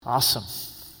Awesome.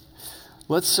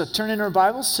 Let's turn in our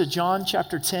Bibles to John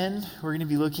chapter 10. We're going to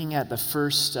be looking at the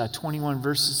first 21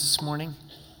 verses this morning.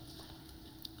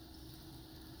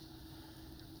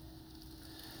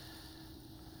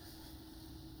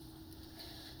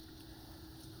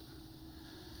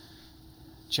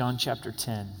 John chapter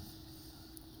 10.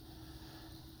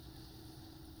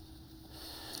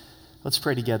 Let's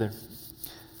pray together.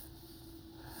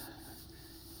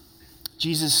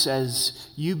 Jesus says,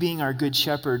 you being our good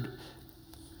shepherd,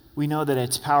 we know that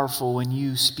it's powerful when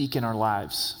you speak in our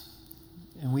lives.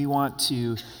 And we want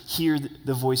to hear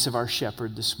the voice of our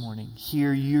shepherd this morning.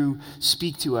 Hear you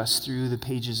speak to us through the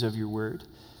pages of your word.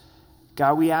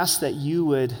 God, we ask that you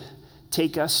would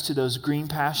take us to those green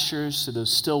pastures, to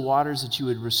those still waters, that you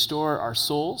would restore our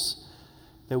souls,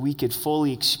 that we could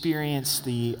fully experience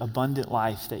the abundant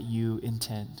life that you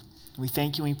intend. We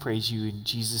thank you and we praise you in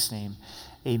Jesus' name.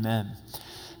 Amen.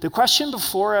 The question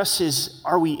before us is,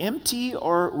 are we empty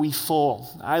or are we full?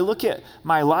 I look at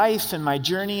my life and my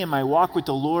journey and my walk with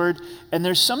the Lord, and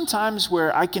there's some times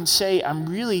where I can say I'm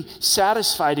really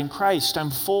satisfied in Christ. I'm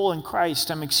full in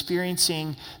Christ. I'm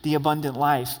experiencing the abundant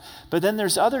life. But then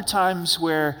there's other times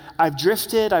where I've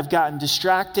drifted, I've gotten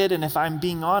distracted, and if I'm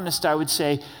being honest, I would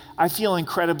say I feel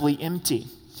incredibly empty.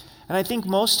 And I think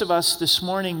most of us this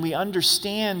morning, we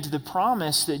understand the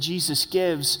promise that Jesus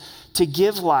gives to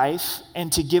give life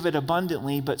and to give it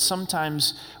abundantly, but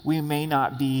sometimes we may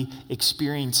not be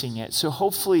experiencing it. So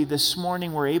hopefully this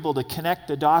morning we're able to connect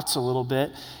the dots a little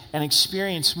bit and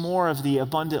experience more of the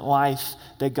abundant life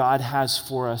that God has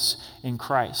for us in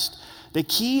Christ. The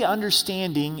key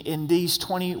understanding in these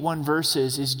 21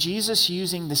 verses is Jesus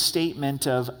using the statement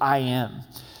of I am.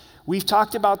 We've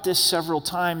talked about this several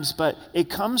times, but it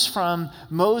comes from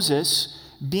Moses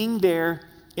being there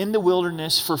in the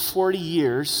wilderness for 40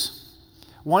 years,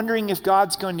 wondering if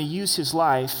God's going to use his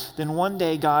life. Then one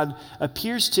day God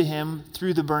appears to him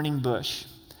through the burning bush.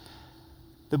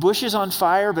 The bush is on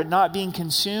fire but not being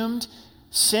consumed,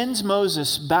 sends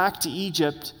Moses back to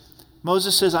Egypt.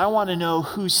 Moses says, I want to know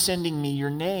who's sending me,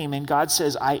 your name. And God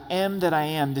says, I am that I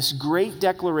am, this great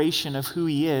declaration of who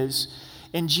he is.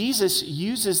 And Jesus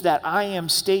uses that I am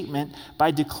statement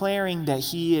by declaring that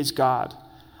he is God.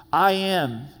 I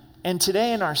am. And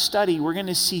today in our study, we're going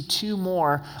to see two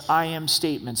more I am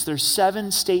statements. There's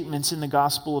 7 statements in the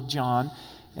Gospel of John.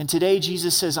 And today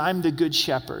Jesus says, I'm the good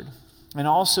shepherd. And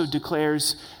also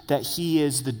declares that he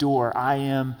is the door. I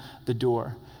am the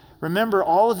door. Remember,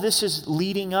 all of this is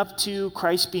leading up to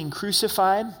Christ being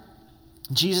crucified.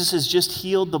 Jesus has just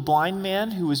healed the blind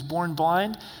man who was born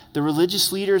blind. The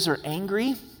religious leaders are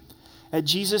angry at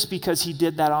Jesus because he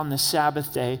did that on the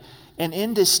Sabbath day. And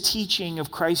in this teaching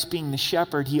of Christ being the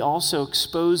shepherd, he also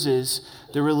exposes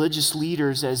the religious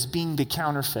leaders as being the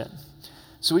counterfeit.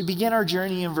 So we begin our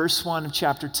journey in verse 1 of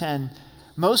chapter 10.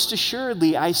 Most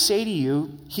assuredly, I say to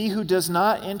you, he who does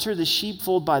not enter the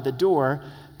sheepfold by the door,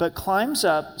 but climbs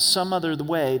up some other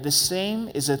way, the same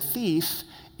is a thief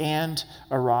and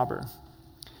a robber.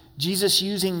 Jesus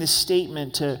using this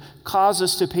statement to cause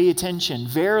us to pay attention.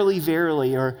 Verily,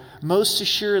 verily, or most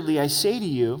assuredly, I say to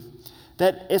you,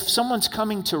 that if someone's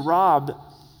coming to rob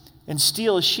and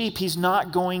steal a sheep, he's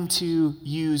not going to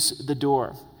use the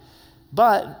door.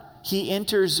 But he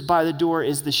enters by the door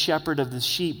is the shepherd of the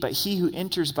sheep, but he who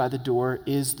enters by the door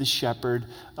is the shepherd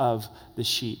of the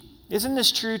sheep. Isn't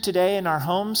this true today in our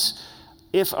homes?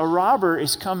 If a robber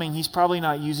is coming, he's probably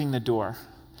not using the door.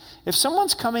 If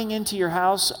someone's coming into your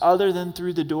house other than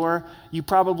through the door, you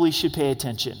probably should pay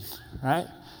attention, right?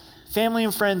 Family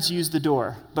and friends use the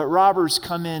door, but robbers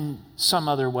come in some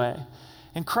other way.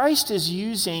 And Christ is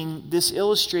using this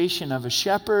illustration of a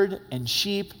shepherd and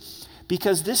sheep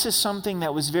because this is something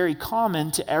that was very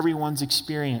common to everyone's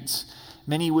experience.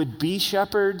 Many would be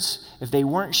shepherds. If they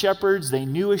weren't shepherds, they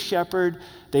knew a shepherd.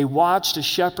 They watched a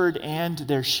shepherd and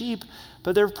their sheep.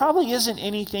 But there probably isn't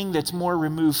anything that's more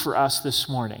removed for us this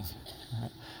morning.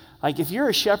 Like if you're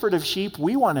a shepherd of sheep,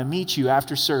 we want to meet you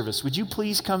after service. Would you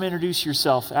please come introduce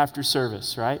yourself after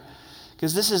service, right?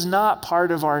 Because this is not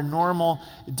part of our normal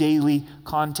daily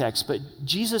context. But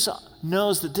Jesus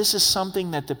knows that this is something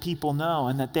that the people know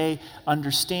and that they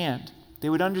understand. They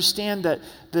would understand that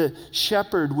the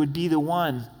shepherd would be the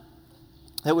one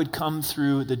that would come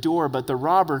through the door, but the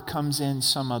robber comes in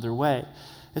some other way.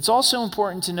 It's also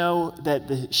important to know that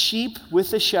the sheep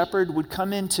with the shepherd would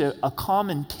come into a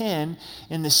common pen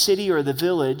in the city or the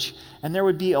village, and there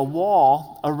would be a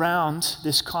wall around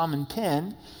this common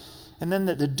pen, and then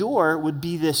the door would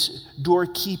be this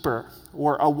doorkeeper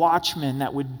or a watchman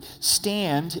that would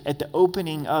stand at the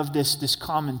opening of this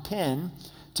common pen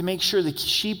to make sure the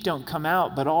sheep don't come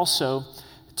out, but also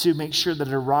to make sure that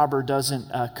a robber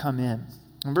doesn't come in.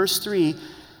 In verse 3,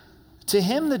 to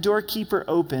him the doorkeeper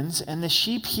opens, and the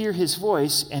sheep hear his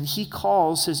voice, and he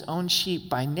calls his own sheep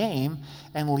by name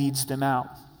and leads them out.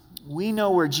 We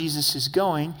know where Jesus is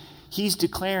going. He's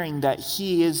declaring that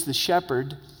he is the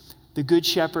shepherd, the good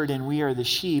shepherd, and we are the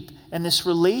sheep. And this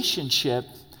relationship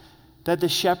that the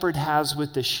shepherd has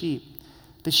with the sheep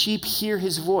hear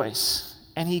his voice,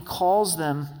 and he calls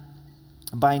them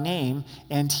by name,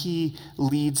 and he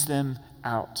leads them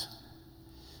out.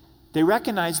 They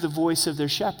recognize the voice of their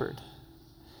shepherd.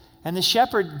 And the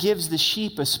shepherd gives the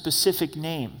sheep a specific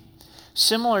name,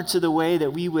 similar to the way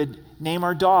that we would name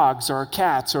our dogs or our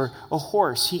cats or a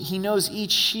horse. He knows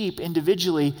each sheep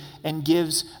individually and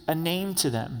gives a name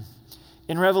to them.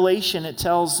 In Revelation, it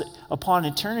tells upon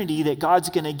eternity that God's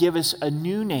going to give us a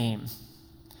new name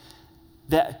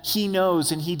that he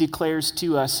knows and he declares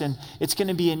to us, and it's going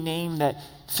to be a name that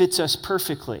fits us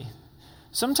perfectly.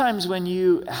 Sometimes when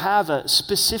you have a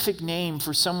specific name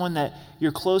for someone that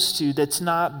you're close to that's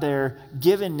not their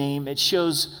given name, it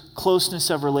shows closeness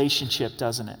of relationship,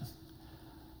 doesn't it?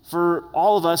 For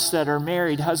all of us that are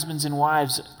married, husbands and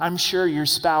wives, I'm sure your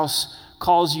spouse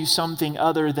calls you something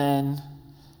other than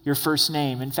your first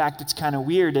name. In fact, it's kind of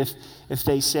weird if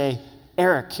they say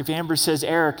Eric. If Amber says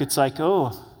Eric, it's like,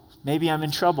 oh, maybe I'm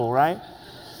in trouble, right?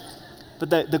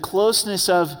 But the closeness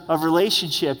of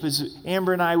relationship is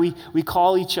Amber and I, we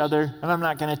call each other, and I'm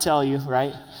not going to tell you,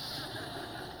 right?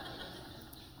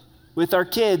 With our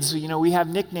kids, we have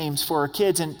nicknames for our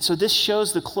kids. And so this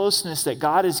shows the closeness that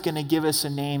God is going to give us a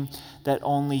name that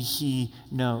only he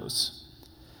knows.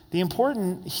 The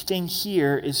important thing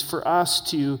here is for us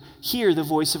to hear the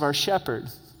voice of our shepherd.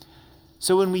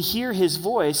 So when we hear his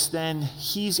voice, then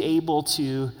he's able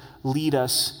to lead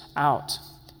us out.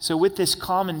 So with this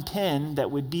common pen that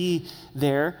would be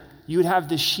there, you would have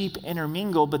the sheep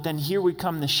intermingle, but then here would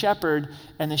come the shepherd,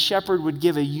 and the shepherd would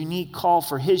give a unique call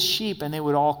for his sheep, and they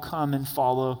would all come and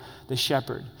follow the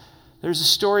shepherd. There's a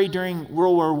story during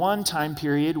World War I time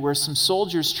period where some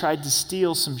soldiers tried to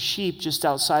steal some sheep just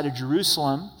outside of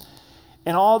Jerusalem,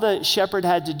 and all the shepherd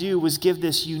had to do was give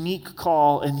this unique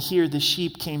call, and here the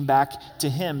sheep came back to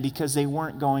him because they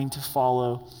weren't going to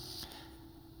follow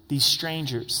these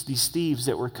strangers, these thieves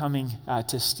that were coming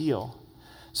to steal.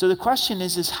 So the question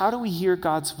is how do we hear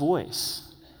God's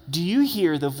voice? Do you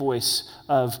hear the voice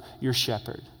of your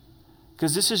shepherd?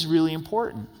 Because this is really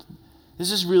important.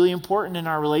 This is really important in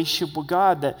our relationship with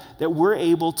God, that we're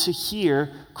able to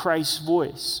hear Christ's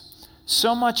voice.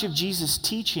 So much of Jesus'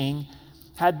 teaching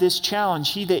had this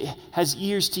challenge. He that has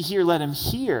ears to hear, let him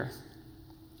hear.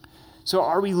 So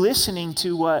are we listening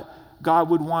to what God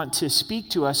would want to speak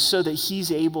to us so that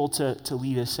he's able to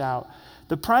lead us out?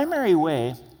 The primary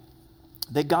way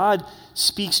that God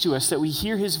speaks to us, that we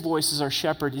hear his voice as our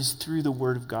shepherd, is through the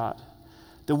Word of God.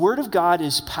 The Word of God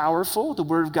is powerful. The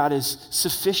Word of God is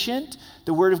sufficient.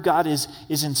 The Word of God is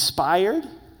inspired.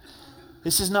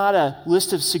 This is not a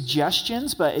list of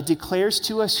suggestions, but it declares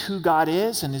to us who God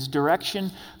is and his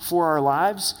direction for our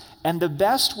lives. And the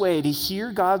best way to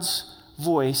hear God's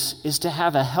voice is to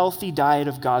have a healthy diet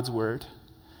of God's Word.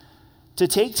 To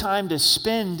take time to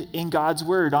spend in God's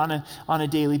Word on a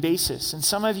daily basis. And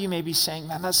some of you may be saying,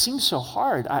 man, that seems so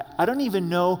hard. I don't even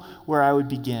know where I would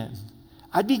begin.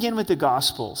 I'd begin with the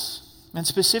Gospels, and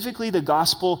specifically the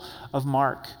Gospel of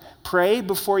Mark. Pray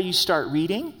before you start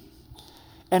reading,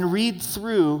 and read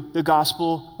through the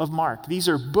Gospel of Mark. These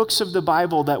are books of the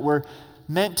Bible that were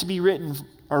meant to be written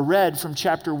or read from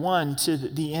chapter 1 to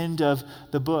the end of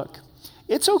the book.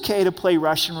 It's okay to play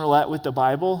Russian roulette with the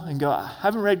Bible and go, I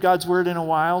haven't read God's Word in a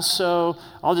while, so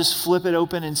I'll just flip it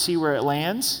open and see where it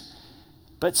lands.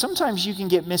 But sometimes you can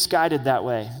get misguided that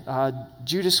way.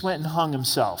 Judas went and hung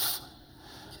himself.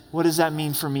 What does that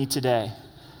mean for me today?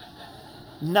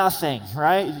 Nothing,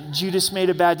 right? Judas made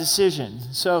a bad decision.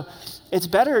 So it's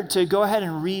better to go ahead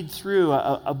and read through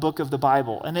a book of the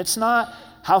Bible. And it's not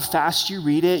how fast you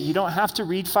read it. You don't have to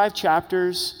read 5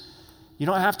 chapters. You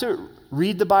don't have to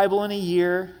read the Bible in a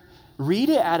year. Read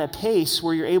it at a pace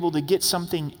where you're able to get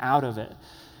something out of it.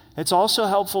 It's also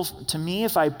helpful to me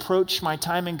if I approach my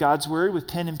time in God's Word with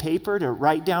pen and paper to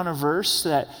write down a verse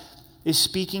that is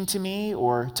speaking to me,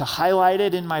 or to highlight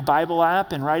it in my Bible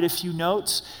app and write a few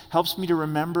notes. Helps me to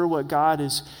remember what God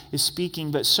is speaking.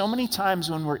 But so many times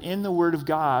when we're in the Word of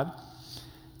God,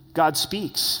 God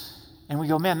speaks. And we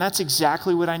go, man, that's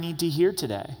exactly what I need to hear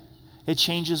today. It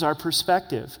changes our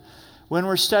perspective. When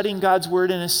we're studying God's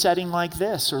Word in a setting like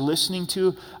this, or listening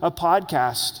to a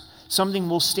podcast, something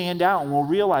will stand out and we'll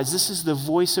realize this is the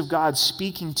voice of God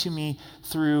speaking to me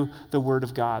through the Word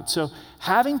of God. So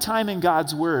having time in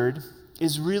God's Word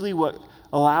is really what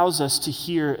allows us to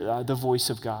hear the voice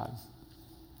of God.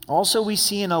 Also, we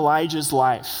see in Elijah's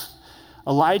life,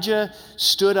 Elijah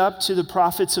stood up to the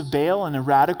prophets of Baal in a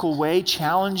radical way,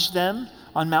 challenged them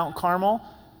on Mount Carmel.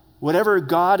 Whatever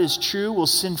God is true will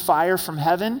send fire from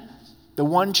heaven. The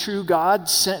one true God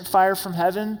sent fire from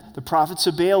heaven. The prophets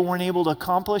of Baal weren't able to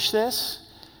accomplish this.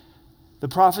 The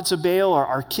prophets of Baal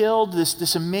are killed,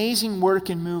 this amazing work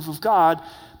and move of God.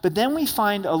 But then we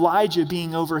find Elijah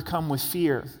being overcome with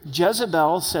fear.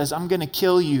 Jezebel says, I'm going to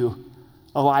kill you,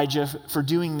 Elijah, for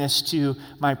doing this to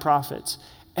my prophets.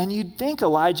 And you'd think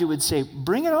Elijah would say,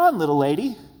 bring it on, little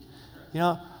lady.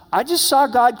 I just saw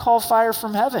God call fire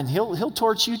from heaven. He'll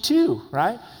torch you too,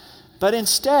 right? But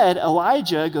instead,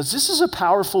 Elijah goes, this is a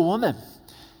powerful woman.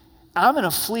 I'm going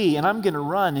to flee and I'm going to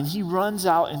run. And he runs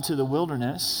out into the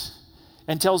wilderness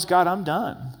and tells God, I'm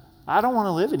done. I don't want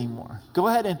to live anymore. Go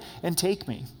ahead and take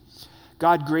me.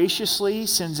 God graciously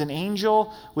sends an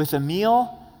angel with a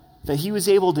meal that he was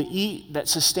able to eat that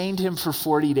sustained him for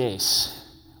 40 days.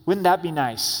 Wouldn't that be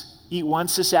nice? Eat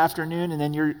once this afternoon and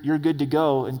then you're good to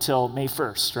go until May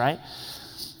 1st, right?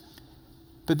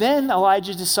 But then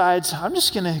Elijah decides, I'm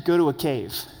just going to go to a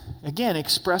cave. Again,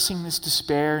 expressing this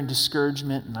despair and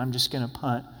discouragement, and I'm just going to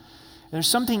punt. And there's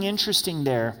something interesting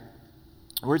there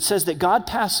where it says that God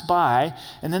passed by,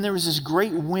 and then there was this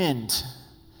great wind,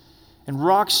 and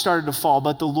rocks started to fall,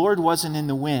 but the Lord wasn't in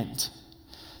the wind.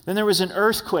 Then there was an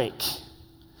earthquake,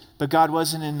 but God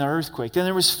wasn't in the earthquake. Then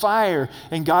there was fire,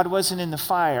 and God wasn't in the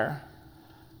fire,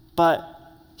 but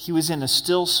he was in a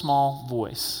still small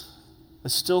voice. A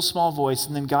still small voice,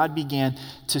 and then God began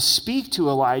to speak to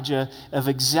Elijah of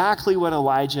exactly what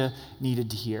Elijah needed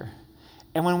to hear.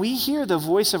 And when we hear the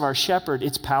voice of our shepherd,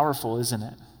 it's powerful, isn't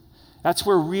it? That's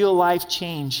where real life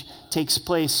change takes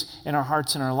place in our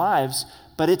hearts and our lives,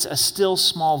 but it's a still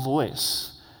small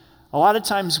voice. A lot of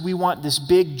times we want this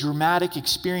big dramatic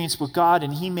experience with God,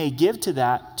 and he may give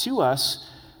that to us,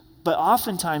 but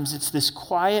oftentimes it's this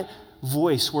quiet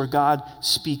voice where God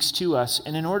speaks to us.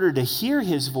 And in order to hear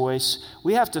his voice,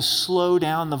 we have to slow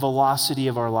down the velocity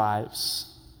of our lives.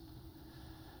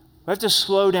 We have to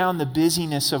slow down the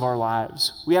busyness of our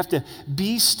lives. We have to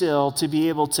be still to be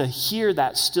able to hear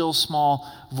that still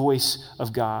small voice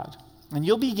of God. And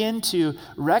you'll begin to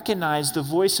recognize the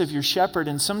voice of your shepherd,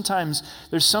 and sometimes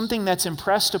there's something that's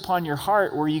impressed upon your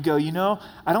heart where you go,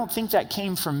 I don't think that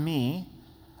came from me.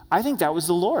 I think that was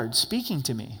the Lord speaking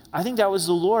to me. I think that was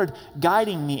the Lord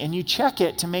guiding me. And you check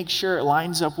it to make sure it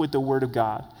lines up with the Word of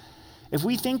God. If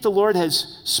we think the Lord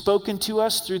has spoken to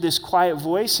us through this quiet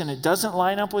voice and it doesn't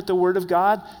line up with the Word of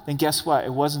God, then guess what?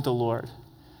 It wasn't the Lord.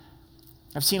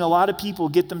 I've seen a lot of people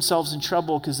get themselves in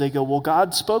trouble because they go, well,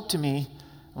 God spoke to me.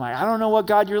 I'm like, I don't know what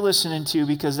God you're listening to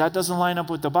because that doesn't line up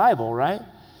with the Bible, right?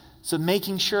 So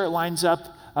making sure it lines up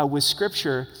with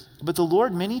Scripture. But the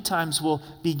Lord many times will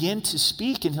begin to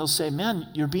speak and he'll say, man,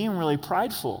 you're being really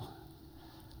prideful.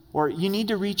 Or you need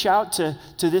to reach out to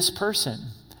this person.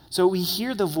 So we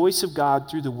hear the voice of God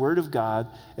through the Word of God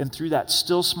and through that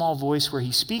still small voice where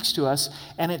he speaks to us.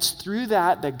 And it's through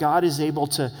that God is able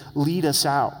to lead us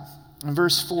out. In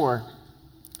verse 4,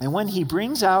 and when he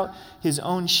brings out his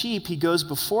own sheep, he goes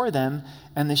before them,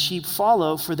 and the sheep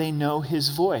follow, for they know his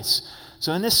voice.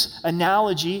 So in this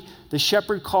analogy, the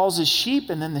shepherd calls his sheep,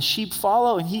 and then the sheep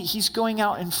follow, and he's going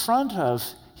out in front of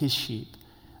his sheep.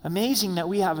 Amazing that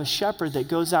we have a shepherd that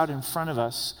goes out in front of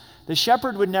us. The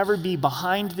shepherd would never be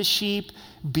behind the sheep,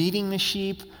 beating the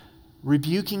sheep,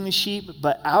 rebuking the sheep,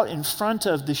 but out in front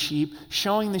of the sheep,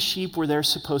 showing the sheep where they're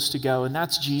supposed to go, and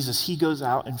that's Jesus. He goes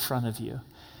out in front of you.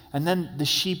 And then the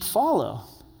sheep follow.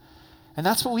 And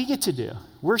that's what we get to do.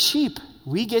 We're sheep.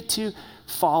 We get to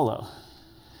follow.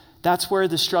 That's where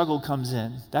the struggle comes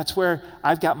in. That's where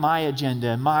I've got my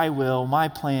agenda, my will, my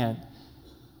plan.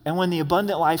 And when the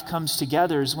abundant life comes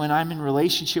together is when I'm in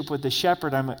relationship with the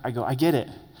shepherd, I go, I get it.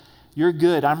 You're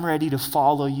good. I'm ready to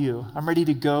follow you. I'm ready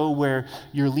to go where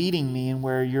you're leading me and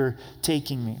where you're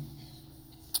taking me.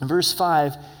 In verse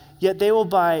 5, yet they will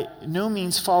by no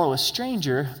means follow a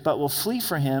stranger, but will flee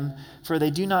from him, for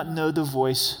they do not know the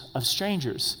voice of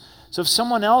strangers. So if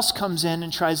someone else comes in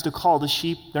and tries to call the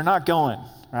sheep, they're not going,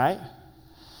 right?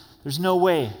 There's no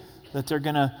way that they're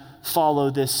going to follow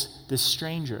this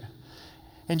stranger.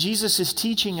 And Jesus is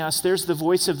teaching us there's the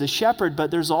voice of the shepherd,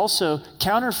 but there's also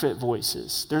counterfeit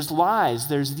voices. There's lies.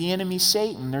 There's the enemy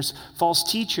Satan. There's false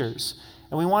teachers.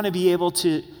 And we want to be able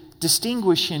to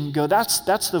distinguish and go, that's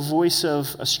the voice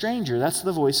of a stranger. That's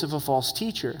the voice of a false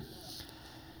teacher.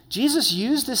 Jesus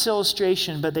used this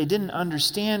illustration, but they didn't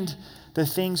understand the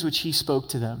things which he spoke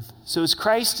to them. So as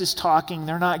Christ is talking,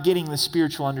 they're not getting the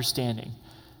spiritual understanding.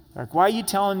 Like, why are you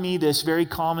telling me this very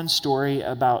common story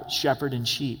about shepherd and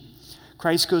sheep?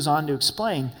 Christ goes on to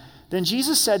explain, then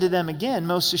Jesus said to them again,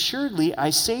 most assuredly, I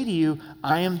say to you,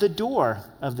 I am the door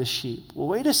of the sheep. Well,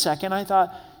 wait a second. I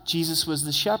thought Jesus was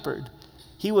the shepherd.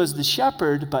 He was the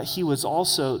shepherd, but he was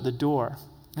also the door.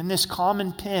 In this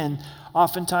common pin,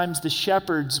 oftentimes the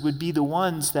shepherds would be the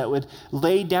ones that would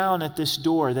lay down at this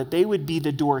door, that they would be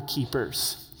the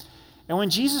doorkeepers. And when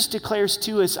Jesus declares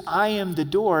to us, I am the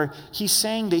door, he's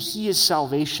saying that he is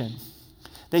salvation,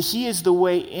 that he is the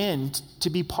way in to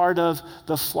be part of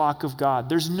the flock of God.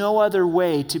 There's no other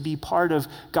way to be part of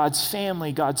God's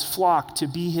family, God's flock, to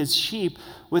be his sheep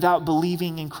without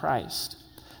believing in Christ.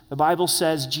 The Bible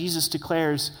says, Jesus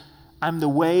declares, I'm the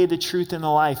way, the truth, and the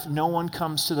life. No one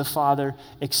comes to the Father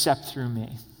except through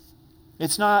me.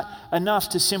 It's not enough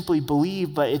to simply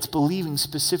believe, but it's believing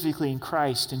specifically in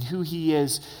Christ and who he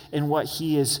is and what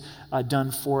he has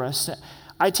done for us.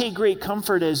 I take great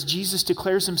comfort as Jesus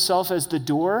declares himself as the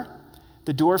door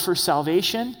for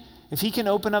salvation. If he can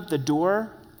open up the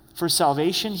door for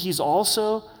salvation, he's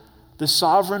also the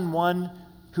sovereign one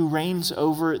who reigns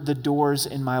over the doors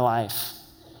in my life,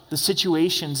 the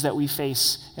situations that we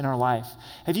face in our life.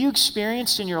 Have you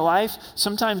experienced in your life,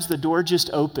 sometimes the door just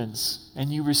opens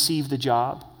and you receive the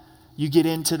job. You get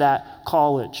into that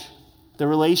college. The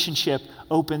relationship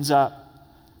opens up.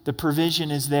 The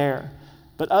provision is there.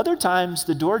 But other times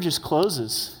the door just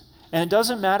closes. And it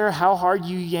doesn't matter how hard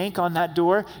you yank on that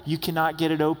door, you cannot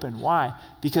get it open. Why?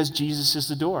 Because Jesus is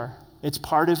the door. It's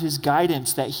part of his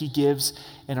guidance that he gives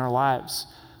in our lives.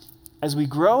 As we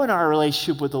grow in our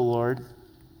relationship with the Lord,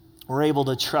 we're able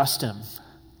to trust him.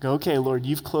 Go, okay, Lord,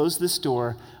 you've closed this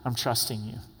door. I'm trusting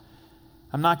you.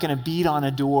 I'm not going to beat on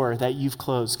a door that you've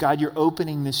closed. God, you're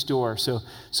opening this door, so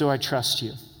I trust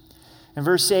you. In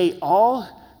verse 8, all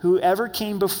who ever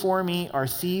came before me are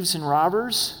thieves and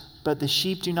robbers, but the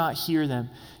sheep do not hear them.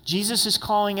 Jesus is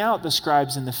calling out the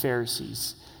scribes and the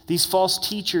Pharisees, these false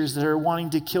teachers that are wanting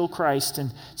to kill Christ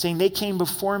and saying they came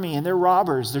before me and they're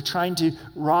robbers. They're trying to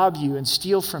rob you and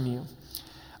steal from you.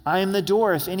 I am the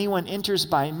door. If anyone enters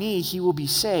by me, he will be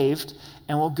saved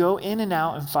and will go in and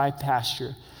out and find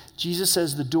pasture. Jesus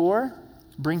says the door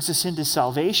brings us into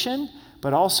salvation,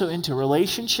 but also into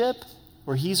relationship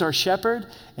where he's our shepherd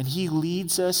and he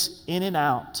leads us in and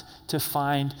out to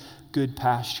find good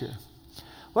pasture.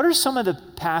 What are some of the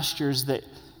pastures that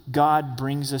God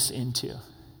brings us into?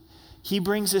 He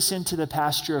brings us into the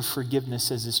pasture of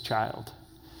forgiveness as his child.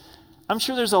 I'm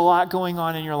sure there's a lot going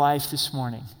on in your life this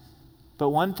morning. But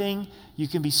one thing you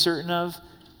can be certain of,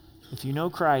 if you know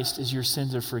Christ, is your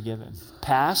sins are forgiven.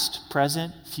 Past,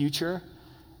 present, future,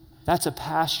 that's a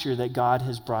pasture that God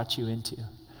has brought you into.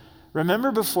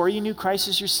 Remember before you knew Christ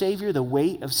as your Savior, the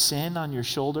weight of sin on your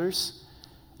shoulders?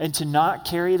 And to not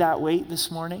carry that weight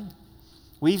this morning?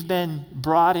 We've been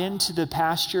brought into the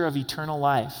pasture of eternal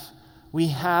life. We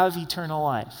have eternal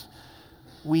life.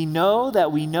 We know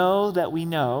that we know that we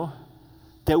know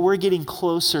that we're getting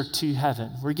closer to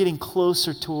heaven. We're getting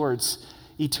closer towards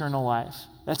eternal life.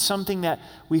 That's something that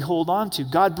we hold on to.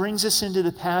 God brings us into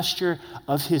the pasture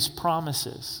of his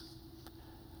promises.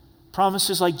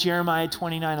 Promises like Jeremiah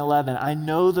 29:11. I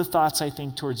know the thoughts I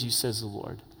think towards you, says the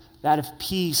Lord. That of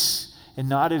peace and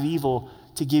not of evil,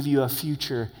 to give you a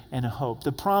future and a hope.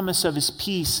 The promise of his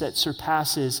peace that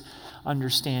surpasses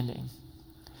understanding.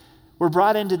 We're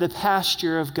brought into the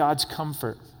pasture of God's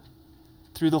comfort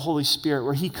through the Holy Spirit,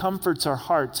 where he comforts our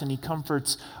hearts and he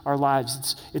comforts our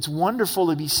lives. It's wonderful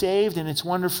to be saved, and it's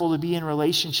wonderful to be in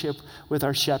relationship with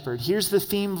our shepherd. Here's the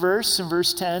theme verse in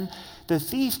verse 10. The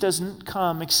thief doesn't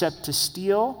come except to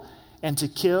steal and to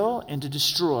kill and to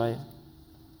destroy.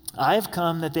 I have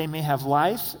come that they may have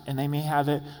life and they may have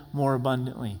it more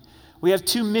abundantly. We have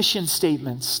two mission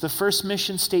statements. The first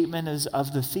mission statement is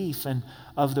of the thief and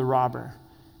of the robber.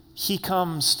 He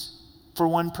comes for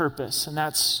one purpose, and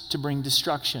that's to bring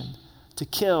destruction, to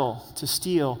kill, to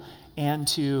steal, and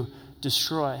to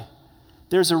destroy.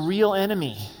 There's a real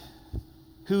enemy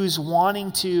who's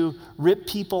wanting to rip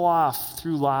people off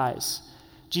through lies.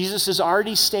 Jesus has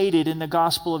already stated in the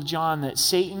Gospel of John that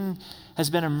Satan has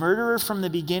been a murderer from the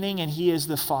beginning, and he is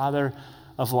the father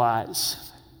of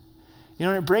lies. You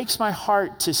know, it breaks my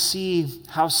heart to see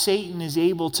how Satan is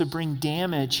able to bring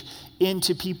damage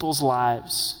into people's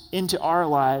lives, into our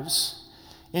lives,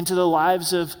 into the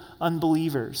lives of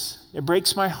unbelievers. It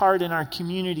breaks my heart in our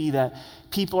community that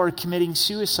people are committing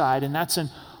suicide, and that's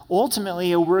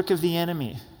ultimately a work of the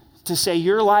enemy to say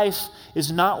your life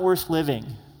is not worth living.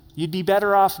 You'd be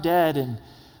better off dead, and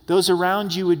those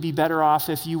around you would be better off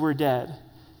if you were dead,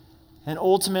 and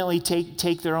ultimately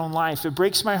take their own life. It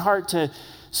breaks my heart to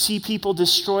see people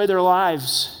destroy their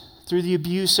lives through the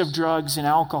abuse of drugs and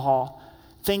alcohol,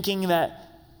 thinking that,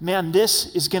 man,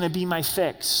 this is going to be my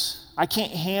fix. I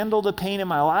can't handle the pain in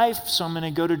my life, so I'm going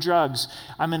to go to drugs.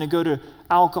 I'm going to go to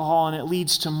alcohol, and it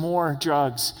leads to more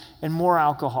drugs and more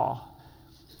alcohol.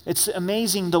 It's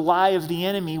amazing the lie of the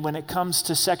enemy when it comes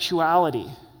to sexuality,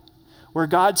 where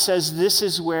God says this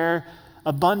is where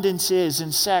abundance is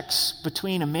in sex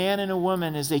between a man and a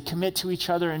woman as they commit to each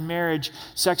other in marriage.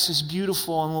 Sex is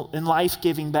beautiful and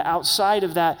life-giving, but outside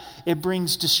of that, it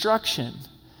brings destruction.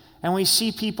 And we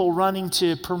see people running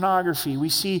to pornography. We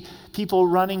see people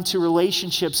running to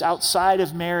relationships outside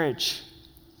of marriage,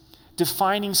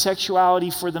 defining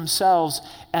sexuality for themselves,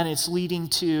 and it's leading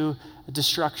to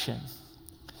destruction.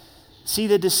 See,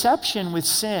 the deception with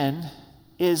sin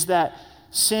is that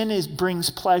sin brings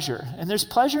pleasure. And there's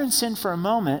pleasure in sin for a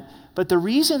moment, but the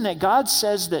reason that God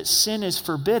says that sin is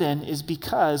forbidden is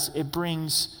because it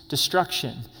brings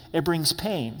destruction. It brings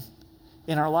pain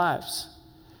in our lives.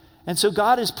 And so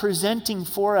God is presenting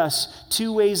for us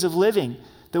two ways of living.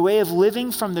 The way of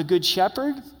living from the Good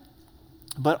Shepherd,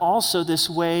 but also this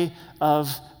way of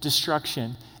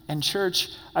destruction. And church,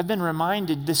 I've been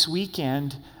reminded this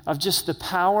weekend of just the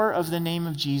power of the name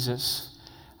of Jesus.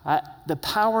 The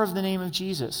power of the name of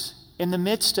Jesus. In the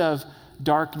midst of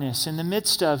darkness, in the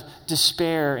midst of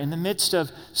despair, in the midst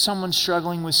of someone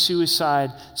struggling with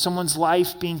suicide, someone's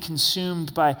life being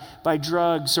consumed by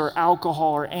drugs or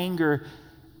alcohol or anger,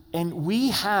 and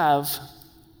we have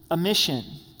a mission.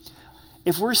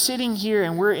 If we're sitting here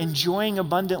and we're enjoying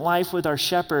abundant life with our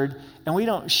shepherd, and we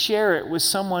don't share it with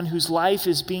someone whose life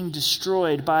is being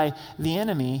destroyed by the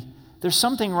enemy, there's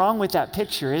something wrong with that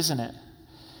picture, isn't it?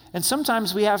 And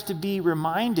sometimes we have to be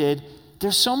reminded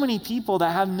there's so many people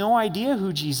that have no idea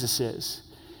who Jesus is.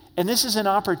 And this is an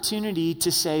opportunity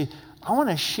to say, I want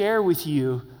to share with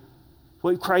you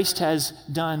what Christ has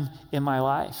done in my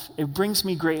life. It brings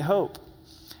me great hope.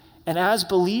 And as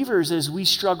believers, as we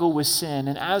struggle with sin,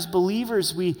 and as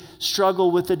believers, we struggle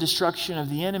with the destruction of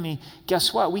the enemy,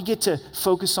 guess what? We get to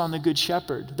focus on the Good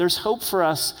Shepherd. There's hope for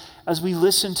us as we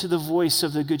listen to the voice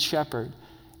of the Good Shepherd.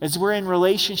 As we're in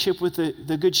relationship with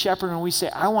the Good Shepherd, and we say,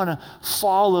 I want to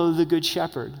follow the Good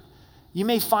Shepherd. You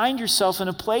may find yourself in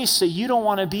a place that you don't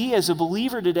want to be as a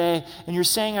believer today, and you're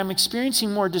saying, I'm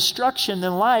experiencing more destruction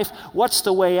than life. What's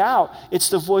the way out? It's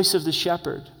the voice of the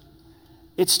shepherd.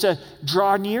 It's to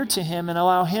draw near to him and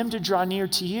allow him to draw near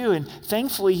to you. And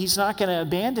thankfully, he's not going to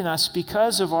abandon us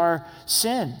because of our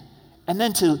sin. And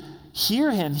then to hear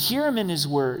him in his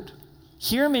word,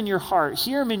 hear him in your heart,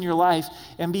 hear him in your life,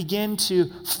 and begin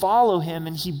to follow him.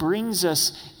 And he brings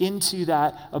us into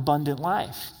that abundant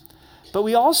life. But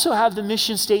we also have the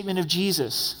mission statement of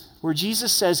Jesus, where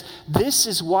Jesus says, this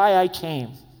is why I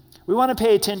came. We want to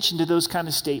pay attention to those kind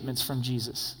of statements from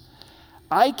Jesus.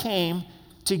 I came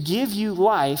to give you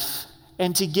life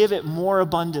and to give it more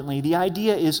abundantly. The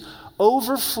idea is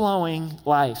overflowing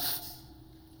life.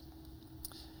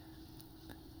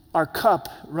 Our cup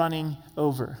running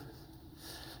over.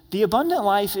 The abundant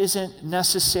life isn't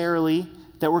necessarily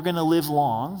that we're going to live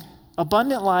long.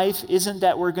 Abundant life isn't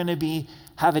that we're going to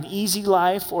have an easy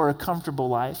life or a comfortable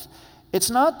life.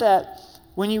 It's not that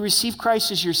when you receive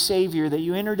Christ as your Savior, that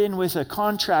you entered in with a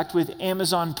contract with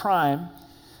Amazon Prime,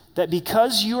 that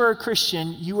because you are a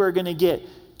Christian, you are going to get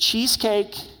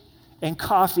cheesecake and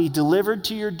coffee delivered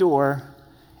to your door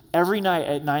every night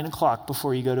at 9 o'clock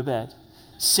before you go to bed,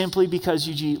 simply because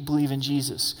you believe in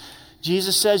Jesus.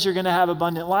 Jesus says you're going to have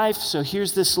abundant life, so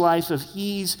here's this life of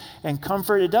ease and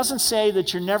comfort. It doesn't say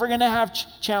that you're never going to have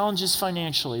challenges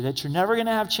financially, that you're never going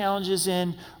to have challenges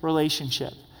in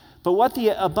relationship. But what the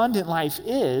abundant life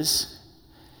is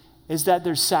that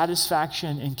there's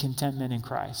satisfaction and contentment in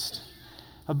Christ.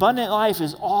 Abundant life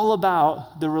is all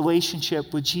about the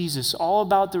relationship with Jesus, all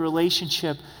about the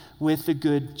relationship with the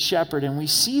Good Shepherd. And we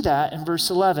see that in verse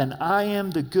 11. I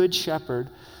am the Good Shepherd.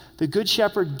 The Good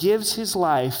Shepherd gives his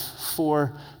life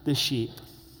for the sheep.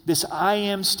 This I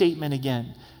am statement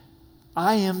again.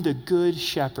 I am the Good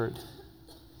Shepherd.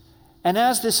 And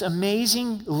as this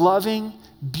amazing, loving,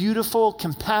 beautiful,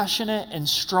 compassionate, and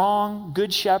strong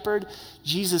Good Shepherd,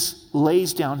 Jesus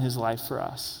lays down his life for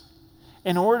us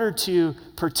in order to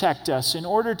protect us, in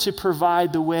order to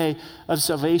provide the way of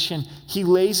salvation. He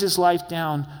lays his life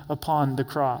down upon the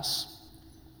cross.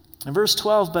 In verse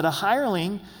 12, but a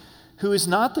hireling who is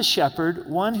not the shepherd,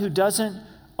 one who doesn't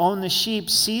own the sheep,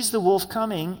 sees the wolf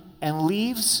coming and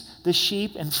leaves the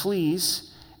sheep and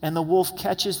flees, and the wolf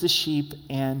catches the sheep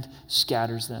and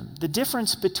scatters them. The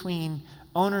difference between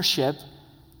ownership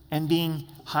and being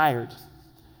hired.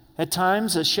 At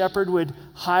times, a shepherd would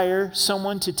hire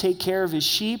someone to take care of his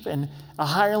sheep, and a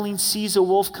hireling sees a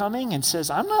wolf coming and says,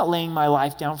 I'm not laying my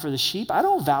life down for the sheep. I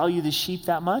don't value the sheep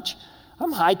that much.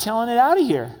 I'm hightailing it out of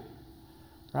here,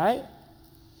 right?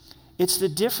 It's the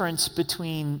difference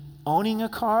between owning a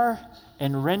car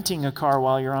and renting a car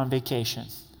while you're on vacation.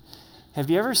 Have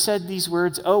you ever said these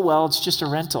words, oh, well, it's just a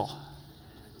rental?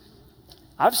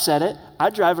 I've said it.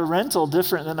 I drive a rental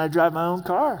different than I drive my own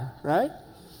car, right?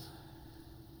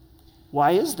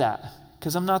 Why is that?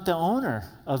 Because I'm not the owner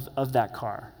of that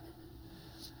car.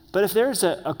 But if there's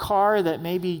a car that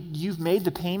maybe you've made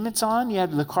the payments on, you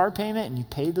have the car payment and you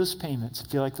paid those payments,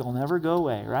 feel like they'll never go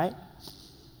away, right?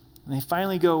 And they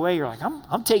finally go away, you're like,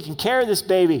 I'm taking care of this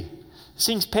baby. This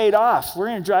thing's paid off. We're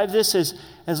going to drive this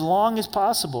as long as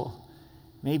possible.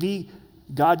 Maybe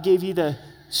God gave you the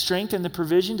strength and the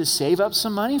provision to save up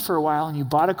some money for a while, and you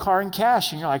bought a car in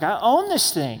cash, and you're like, I own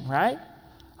this thing, right?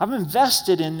 I've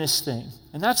invested in this thing.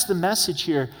 And that's the message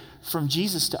here from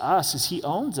Jesus to us, is he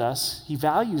owns us, he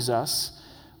values us,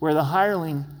 where the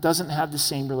hireling doesn't have the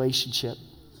same relationship.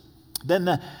 Then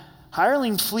the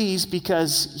hireling flees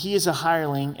because he is a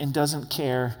hireling and doesn't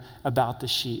care about the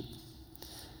sheep.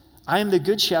 I am the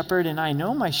good shepherd, and I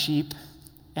know my sheep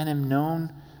and am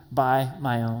known by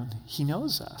my own. He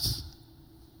knows us.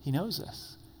 He knows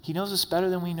us. He knows us better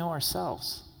than we know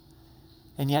ourselves.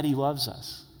 And yet he loves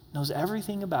us, knows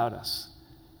everything about us.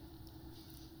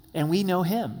 And we know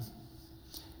him.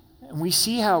 And we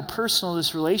see how personal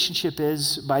this relationship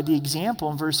is by the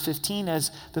example in verse 15,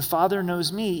 as the Father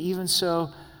knows me, even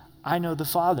so I know the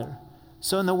Father.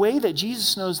 So in the way that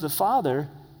Jesus knows the Father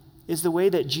is the way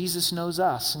that Jesus knows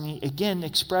us. And he again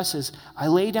expresses, I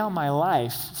lay down my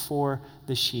life for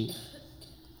the sheep.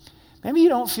 Maybe you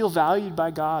don't feel valued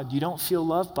by God. You don't feel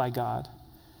loved by God.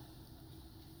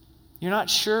 You're not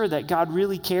sure that God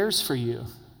really cares for you.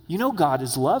 You know God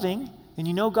is loving, and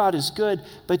you know God is good,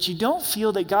 but you don't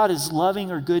feel that God is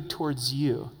loving or good towards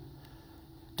you.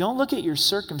 Don't look at your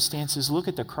circumstances. Look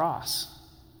at the cross.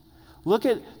 Look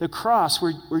at the cross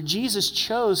where Jesus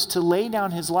chose to lay down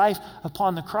his life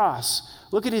upon the cross.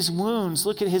 Look at his wounds.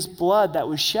 Look at his blood that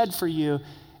was shed for you.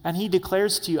 And he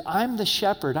declares to you, I'm the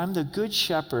shepherd. I'm the good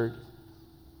shepherd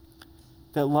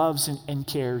that loves and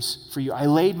cares for you. I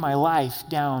laid my life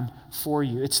down for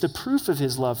you. It's the proof of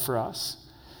his love for us.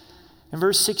 In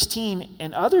verse 16,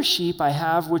 and other sheep I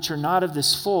have which are not of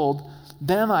this fold,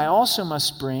 them I also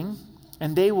must bring,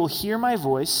 and they will hear my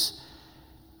voice,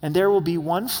 and there will be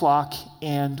one flock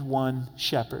and one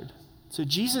shepherd. So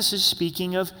Jesus is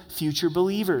speaking of future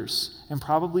believers, and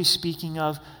probably speaking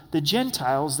of the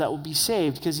Gentiles that will be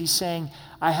saved, because he's saying,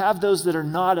 I have those that are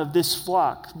not of this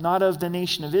flock, not of the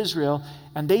nation of Israel,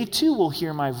 and they too will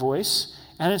hear my voice,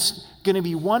 and it's going to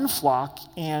be one flock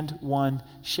and one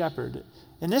shepherd.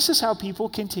 And this is how people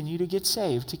continue to get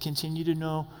saved, to continue to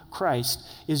know Christ,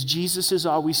 is Jesus is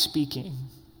always speaking.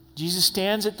 Jesus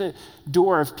stands at the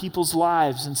door of people's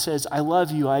lives and says, I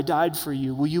love you, I died for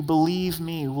you. Will you believe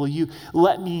me? Will you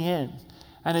let me in?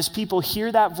 And as people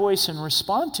hear that voice and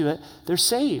respond to it, they're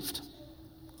saved.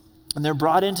 And they're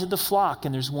brought into the flock,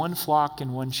 and there's one flock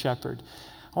and one shepherd.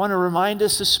 I want to remind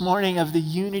us this morning of the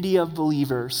unity of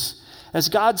believers. As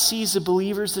God sees the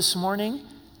believers this morning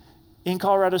in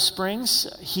Colorado Springs,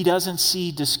 he doesn't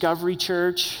see Discovery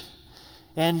Church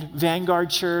and Vanguard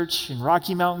Church and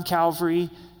Rocky Mountain Calvary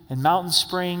and Mountain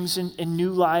Springs and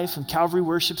New Life and Calvary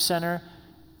Worship Center.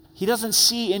 He doesn't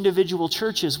see individual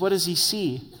churches. What does he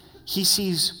see? He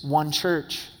sees one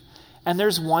church. And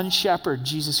there's one shepherd,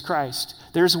 Jesus Christ.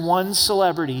 There's one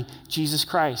celebrity, Jesus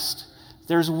Christ.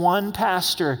 There's one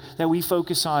pastor that we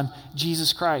focus on,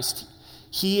 Jesus Christ.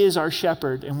 He is our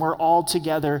shepherd, and we're all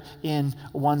together in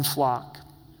one flock.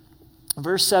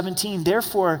 Verse 17,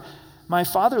 therefore, my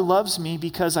Father loves me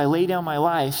because I lay down my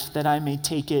life that I may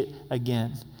take it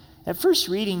again. At first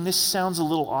reading, this sounds a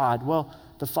little odd. Well,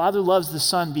 the Father loves the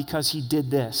Son because he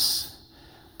did this.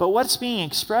 But what's being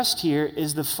expressed here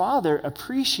is the Father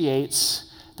appreciates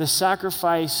the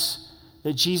sacrifice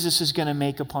that Jesus is going to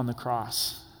make upon the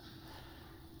cross.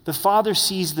 The Father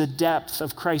sees the depth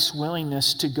of Christ's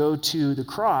willingness to go to the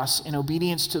cross in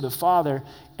obedience to the Father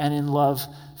and in love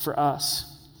for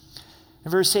us.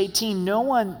 In verse 18, no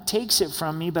one takes it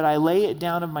from me, but I lay it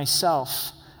down of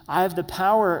myself. I have the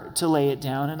power to lay it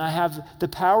down, and I have the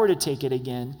power to take it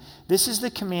again. This is the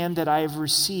command that I have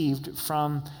received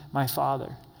from my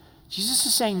Father. Jesus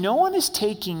is saying, no one is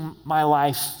taking my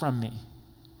life from me.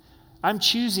 I'm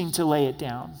choosing to lay it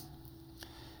down.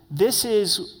 This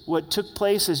is what took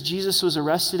place as Jesus was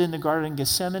arrested in the Garden of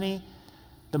Gethsemane.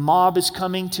 The mob is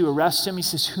coming to arrest him. He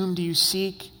says, whom do you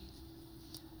seek?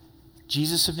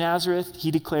 Jesus of Nazareth,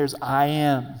 he declares, I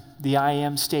am, the I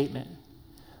am statement.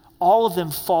 All of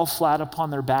them fall flat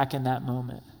upon their back in that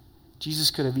moment. Jesus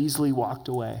could have easily walked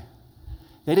away.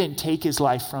 They didn't take his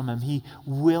life from him. He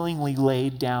willingly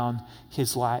laid down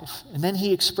his life. And then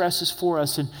he expresses for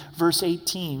us in verse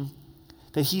 18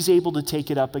 that he's able to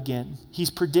take it up again. He's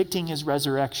predicting his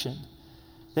resurrection,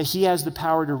 that he has the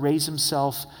power to raise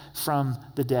himself from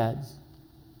the dead.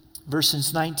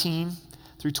 Verses 19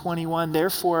 through 21,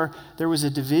 therefore there was a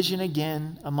division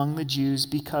again among the Jews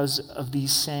because of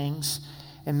these sayings.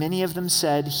 And many of them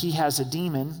said, he has a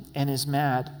demon and is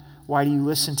mad. Why do you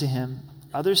listen to him?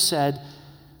 Others said,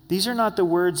 these are not the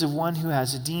words of one who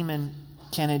has a demon.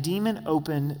 Can a demon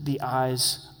open the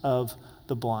eyes of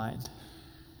the blind?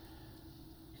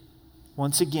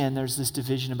 Once again, there's this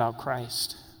division about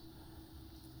Christ.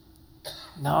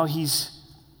 No, he's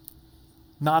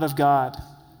not of God.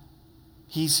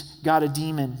 He's got a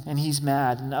demon and he's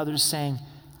mad. And others saying,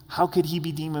 how could he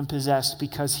be demon possessed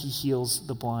because he heals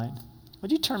the blind?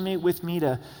 Would you turn with me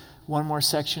to one more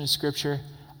section of Scripture?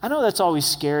 I know that's always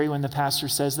scary when the pastor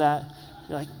says that.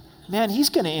 You're like, man, he's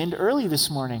going to end early this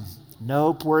morning.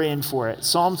 Nope, we're in for it.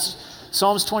 Psalms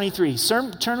 23.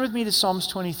 Turn with me to Psalms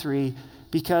 23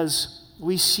 because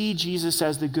we see Jesus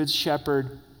as the good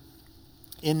shepherd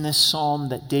in this psalm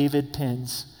that David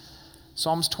pens.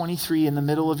 Psalms 23 in the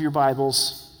middle of your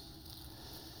Bibles.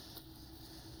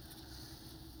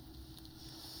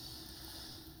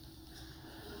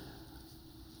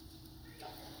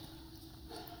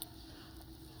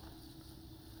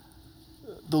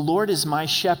 The Lord is my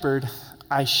shepherd,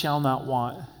 I shall not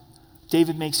want.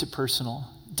 David makes it personal.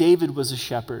 David was a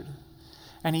shepherd.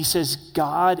 And he says,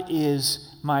 God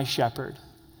is my shepherd.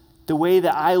 The way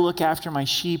that I look after my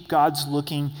sheep, God's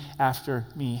looking after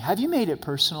me. Have you made it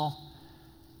personal?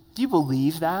 Do you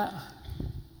believe that?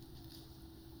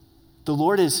 The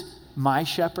Lord is my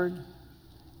shepherd.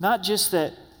 Not just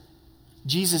that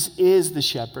Jesus is the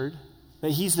shepherd,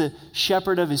 that he's the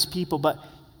shepherd of his people, but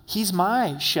he's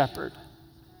my shepherd.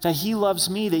 That he loves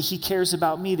me, that he cares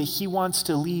about me, that he wants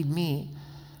to lead me.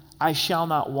 I shall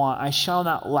not want, I shall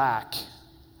not lack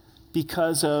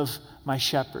because of my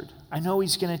shepherd. I know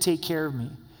he's going to take care of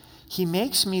me. He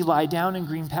makes me lie down in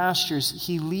green pastures.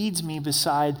 He leads me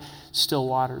beside still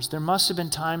waters. There must have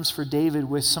been times for David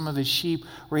with some of his sheep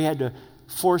where he had to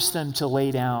force them to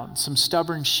lay down. Some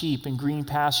stubborn sheep in green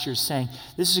pastures saying,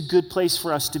 this is a good place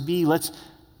for us to be. Let's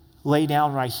lay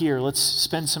down right here. Let's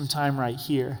spend some time right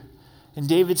here. And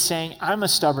David's saying, I'm a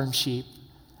stubborn sheep.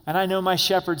 And I know my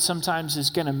shepherd sometimes is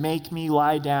going to make me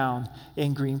lie down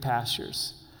in green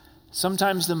pastures.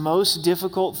 Sometimes the most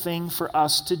difficult thing for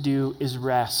us to do is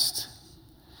rest.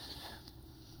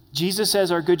 Jesus,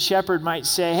 as our good shepherd, might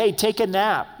say, hey, take a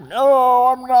nap. No,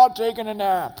 I'm not taking a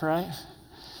nap, right?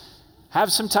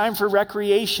 Have some time for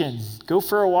recreation. Go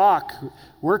for a walk.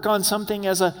 Work on something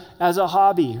as a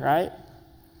hobby, right?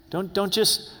 Don't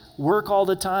just work all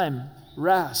the time.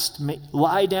 Rest.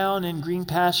 Lie down in green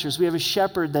pastures. We have a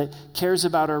shepherd that cares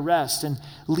about our rest and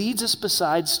leads us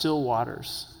beside still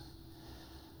waters.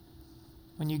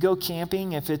 When you go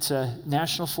camping, if it's a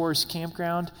national forest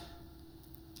campground,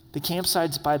 the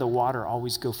campsites by the water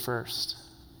always go first.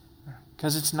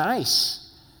 Because it's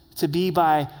nice to be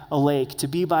by a lake, to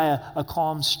be by a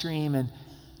calm stream. And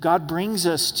God brings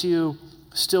us to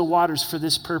still waters for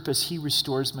this purpose. He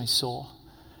restores my soul.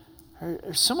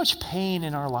 There's so much pain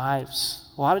in our lives.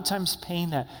 A lot of times pain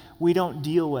that we don't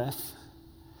deal with,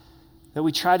 that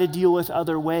we try to deal with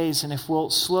other ways. And if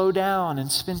we'll slow down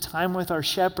and spend time with our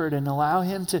shepherd and allow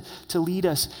him to lead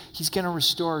us, he's going to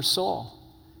restore our soul.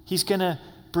 He's going to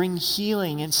bring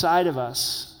healing inside of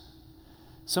us.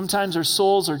 Sometimes our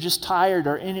souls are just tired.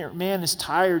 Our inner man is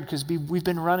tired because we've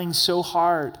been running so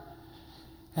hard.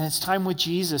 And it's time with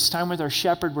Jesus, time with our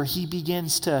shepherd where he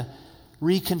begins to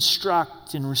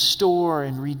reconstruct and restore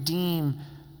and redeem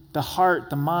the heart,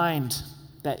 the mind,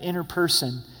 that inner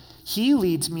person. He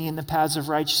leads me in the paths of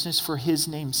righteousness for his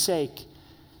name's sake.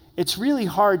 It's really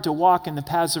hard to walk in the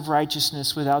paths of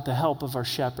righteousness without the help of our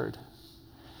shepherd.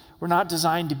 We're not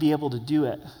designed to be able to do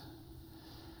it.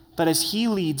 But as he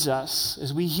leads us,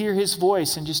 as we hear his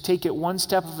voice and just take it one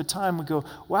step at a time, we go,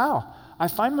 wow, I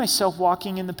find myself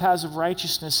walking in the paths of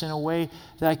righteousness in a way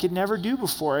that I could never do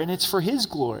before, and it's for his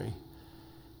glory.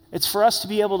 It's for us to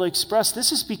be able to express,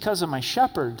 this is because of my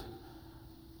shepherd.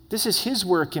 This is his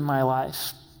work in my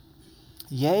life.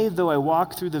 Yea, though I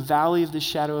walk through the valley of the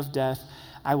shadow of death,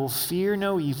 I will fear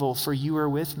no evil, for you are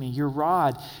with me. Your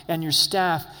rod and your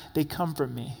staff, they comfort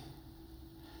me.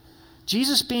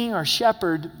 Jesus being our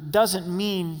shepherd doesn't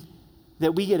mean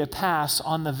that we get a pass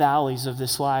on the valleys of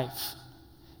this life.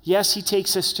 Yes, he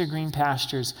takes us to green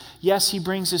pastures. Yes, he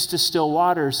brings us to still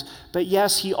waters. But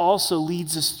yes, he also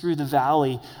leads us through the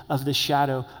valley of the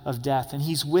shadow of death. And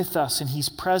he's with us and he's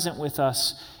present with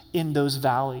us in those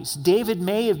valleys. David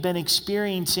may have been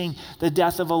experiencing the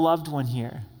death of a loved one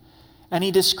here. And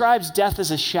he describes death as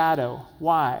a shadow.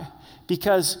 Why?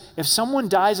 Because if someone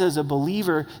dies as a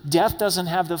believer, death doesn't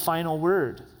have the final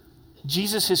word.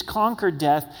 Jesus has conquered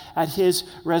death at his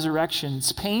resurrection.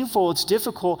 It's painful, it's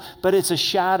difficult, but it's a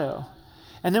shadow.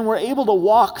 And then we're able to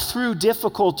walk through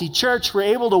difficulty. Church, we're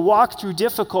able to walk through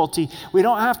difficulty. We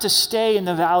don't have to stay in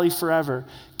the valley forever.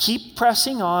 Keep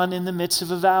pressing on in the midst of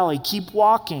a valley. Keep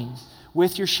walking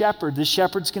with your shepherd. The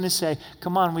shepherd's going to say,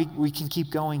 come on, we can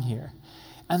keep going here.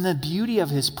 And the beauty of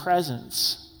his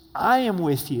presence, I am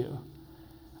with you.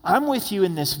 I'm with you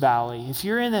in this valley. If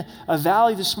you're in a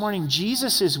valley this morning,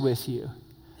 Jesus is with you.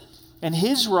 And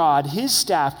his rod, his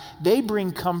staff, they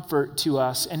bring comfort to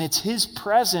us. And it's his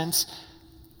presence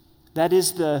that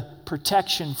is the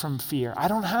protection from fear. I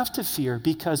don't have to fear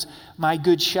because my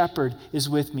good shepherd is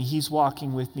with me. He's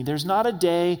walking with me. There's not a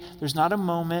day, there's not a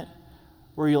moment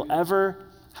where you'll ever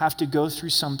have to go through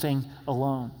something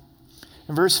alone.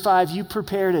 In verse 5, you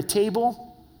prepared a table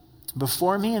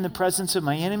before me in the presence of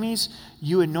my enemies.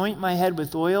 You anoint my head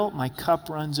with oil. My cup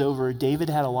runs over. David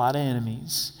had a lot of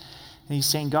enemies. And he's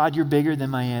saying, God, you're bigger than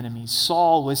my enemies.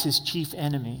 Saul was his chief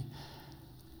enemy.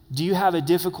 Do you have a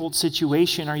difficult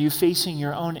situation? Are you facing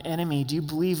your own enemy? Do you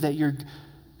believe that your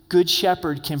good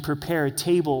shepherd can prepare a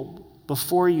table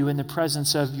before you in the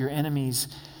presence of your enemies?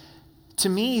 To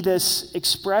me, this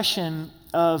expression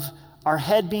of our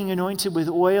head being anointed with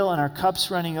oil and our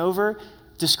cups running over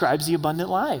describes the abundant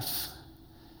life.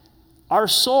 Our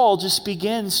soul just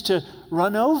begins to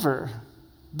run over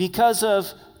because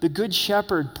of the good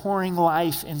shepherd pouring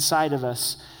life inside of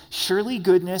us. Surely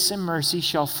goodness and mercy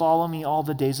shall follow me all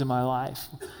the days of my life.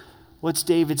 What's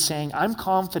David saying? I'm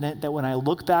confident that when I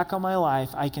look back on my life,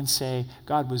 I can say,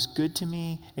 God was good to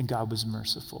me and God was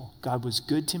merciful. God was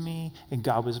good to me and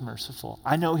God was merciful.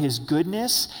 I know his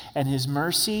goodness and his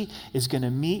mercy is going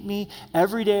to meet me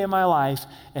every day of my life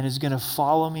and is going to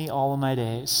follow me all of my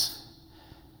days.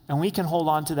 And we can hold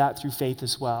on to that through faith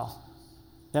as well.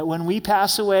 That when we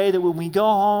pass away, that when we go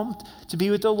home to be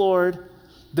with the Lord,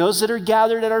 those that are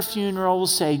gathered at our funeral will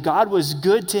say, God was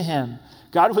good to him.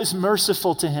 God was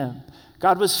merciful to him.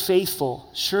 God was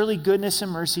faithful. Surely goodness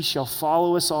and mercy shall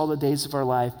follow us all the days of our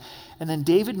life. And then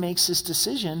David makes this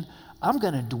decision, I'm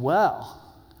going to dwell.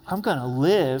 I'm going to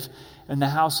live in the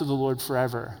house of the Lord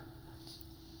forever.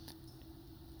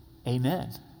 Amen.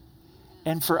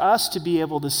 And for us to be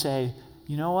able to say,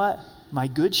 you know what? My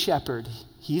good shepherd,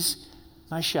 he's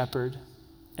my shepherd,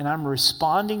 and I'm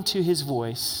responding to his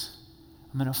voice.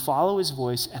 I'm going to follow his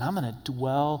voice, and I'm going to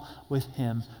dwell with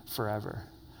him forever.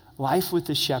 Life with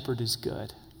the shepherd is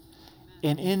good.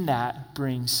 And in that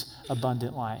brings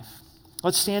abundant life.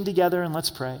 Let's stand together and let's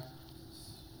pray.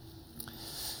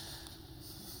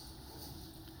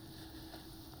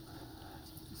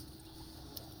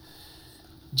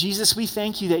 Jesus, we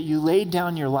thank you that you laid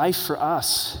down your life for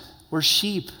us. We're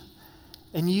sheep,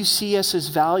 and you see us as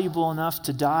valuable enough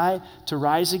to die, to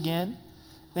rise again.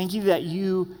 Thank you that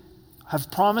you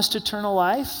have promised eternal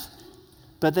life,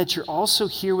 but that you're also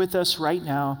here with us right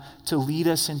now to lead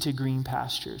us into green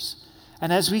pastures.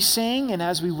 And as we sing and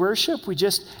as we worship, we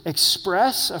just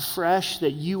express afresh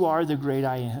that you are the great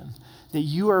I am, that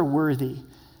you are worthy,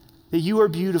 that you are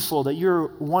beautiful, that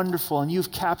you're wonderful, and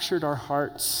you've captured our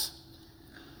hearts.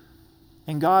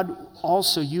 And God,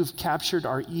 also you've captured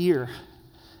our ear,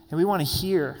 and we want to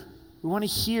hear. We want to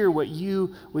hear what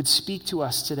you would speak to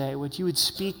us today, what you would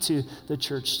speak to the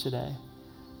church today.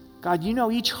 God, you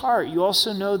know each heart. You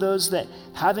also know those that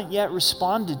haven't yet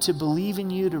responded to believe in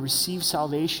you, to receive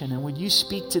salvation. And would you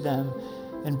speak to them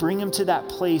and bring them to that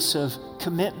place of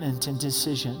commitment and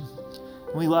decision?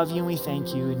 We love you and we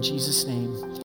thank you in Jesus' name.